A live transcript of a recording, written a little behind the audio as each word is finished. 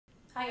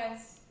Hi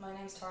guys, my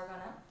name's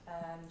Garnell.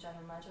 I'm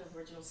General Manager of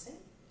Original Sin,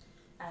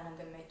 and I'm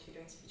going to make two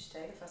drinks for you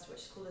today. The first of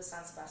which is called the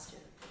San Sebastian.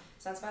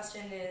 San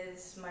Sebastian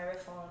is my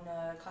riff on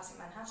classic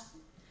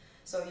Manhattan,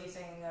 so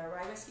using a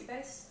rye whiskey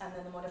base, and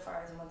then the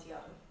modifier is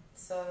Amontillado.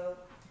 So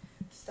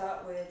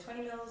start with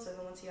 20 ml of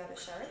Amontillado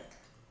sherry,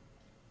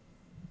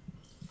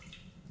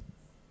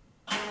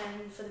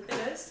 and for the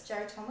bitters,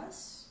 Jerry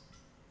Thomas,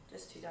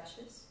 just 2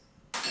 dashes,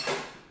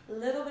 a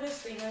little bit of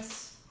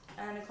sweetness,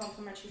 and a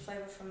complementary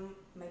flavour from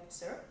maple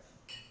syrup.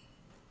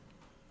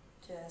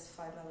 Just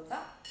 5 ml of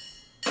that,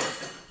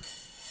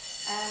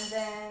 and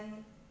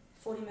then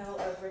 40 ml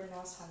of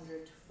Rittenhouse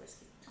 100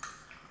 whiskey.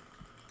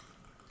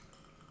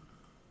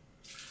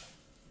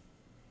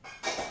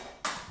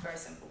 Very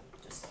simple,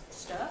 just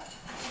stir.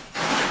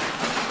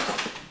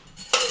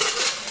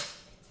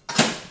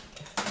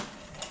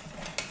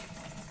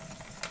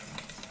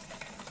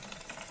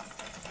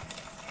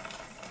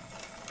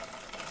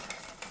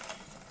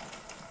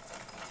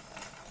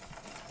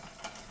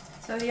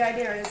 So the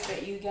idea is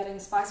that you're getting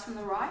spice from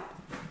the rye,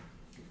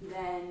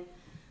 then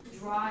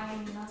dry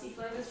nutty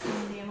flavours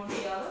from the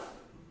Amontillado,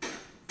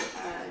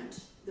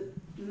 and the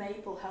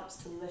maple helps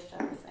to lift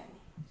everything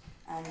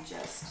and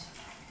just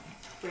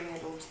bring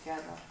it all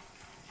together.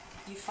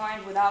 You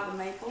find without the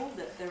maple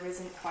that there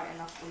isn't quite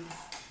enough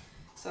oomph.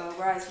 So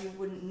whereas you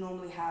wouldn't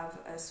normally have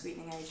a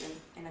sweetening agent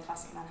in a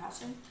classic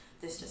Manhattan,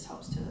 this just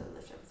helps to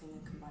lift everything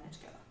and combine it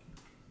together.